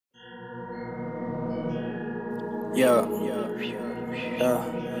Yeah,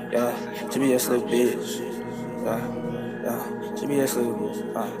 GBS little bitch. GBS little,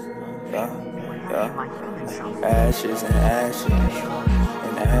 ashes and ashes,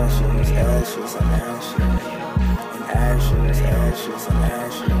 and ashes, ashes and ashes, and ashes, ashes and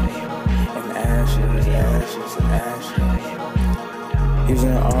ashes, and ashes, ashes and ashes.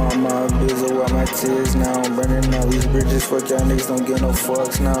 Using all my bills or all my tears now. I'm burning all these bridges, fuck y'all niggas, don't get no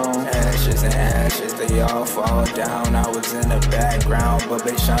fucks now. Ashes and ashes, they all fall down. I was in the background, but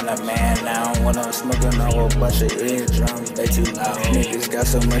bitch I'm the man now. When I'm smoking on a bunch of eardrums, they too loud. Niggas got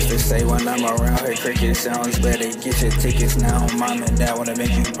so much to say when I'm around here. Cricket sounds better, get your tickets now. Mom and dad wanna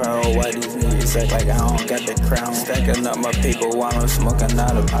make you proud. Why these niggas act like I don't got the crown? Stacking up my people while I'm smoking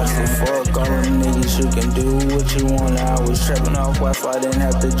out of pound. Fuck all them niggas, you can do what you want. I was trapping off Wi-Fi, didn't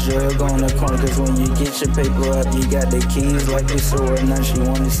have to jug on the corner. Cause when you get your paper up, you got the keys like this or now she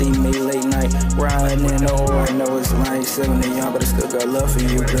wanna see me late night riding in the or I know it's like 70 young, but I still got love for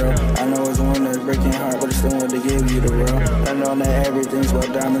you, girl. I know it's one that's breaking heart, but I still want to give you the world. I know that everything's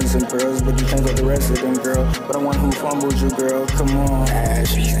about diamonds and pearls, but you can't got the rest of them, girl. But I'm one who fumbled you, girl. Come on.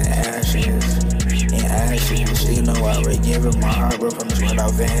 Ashes and ashes. In ashes, you know I would give it my heart, but from this one I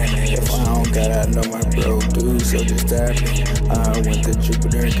vanish. If I don't got, I know my bro do, so just tap me. I went to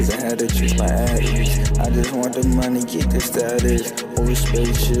Jupiter cause I had to choose my address. I just want the money, keep the status. Over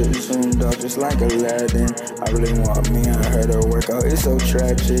spaceship, zoomed out just like Aladdin. I really want me, I heard her work out, it's so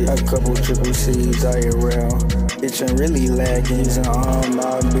tragic. A couple triple C's, IRL. Bitch, I'm really lagging. Using all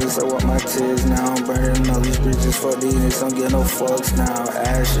my bills, I want my tears now. I'm burning all these bridges for these niggas, don't get no fucks now.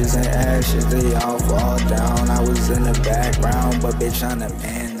 Ashes and ashes, they all fall down. I was in the background, but bitch, I'm the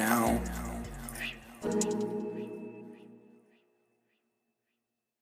man.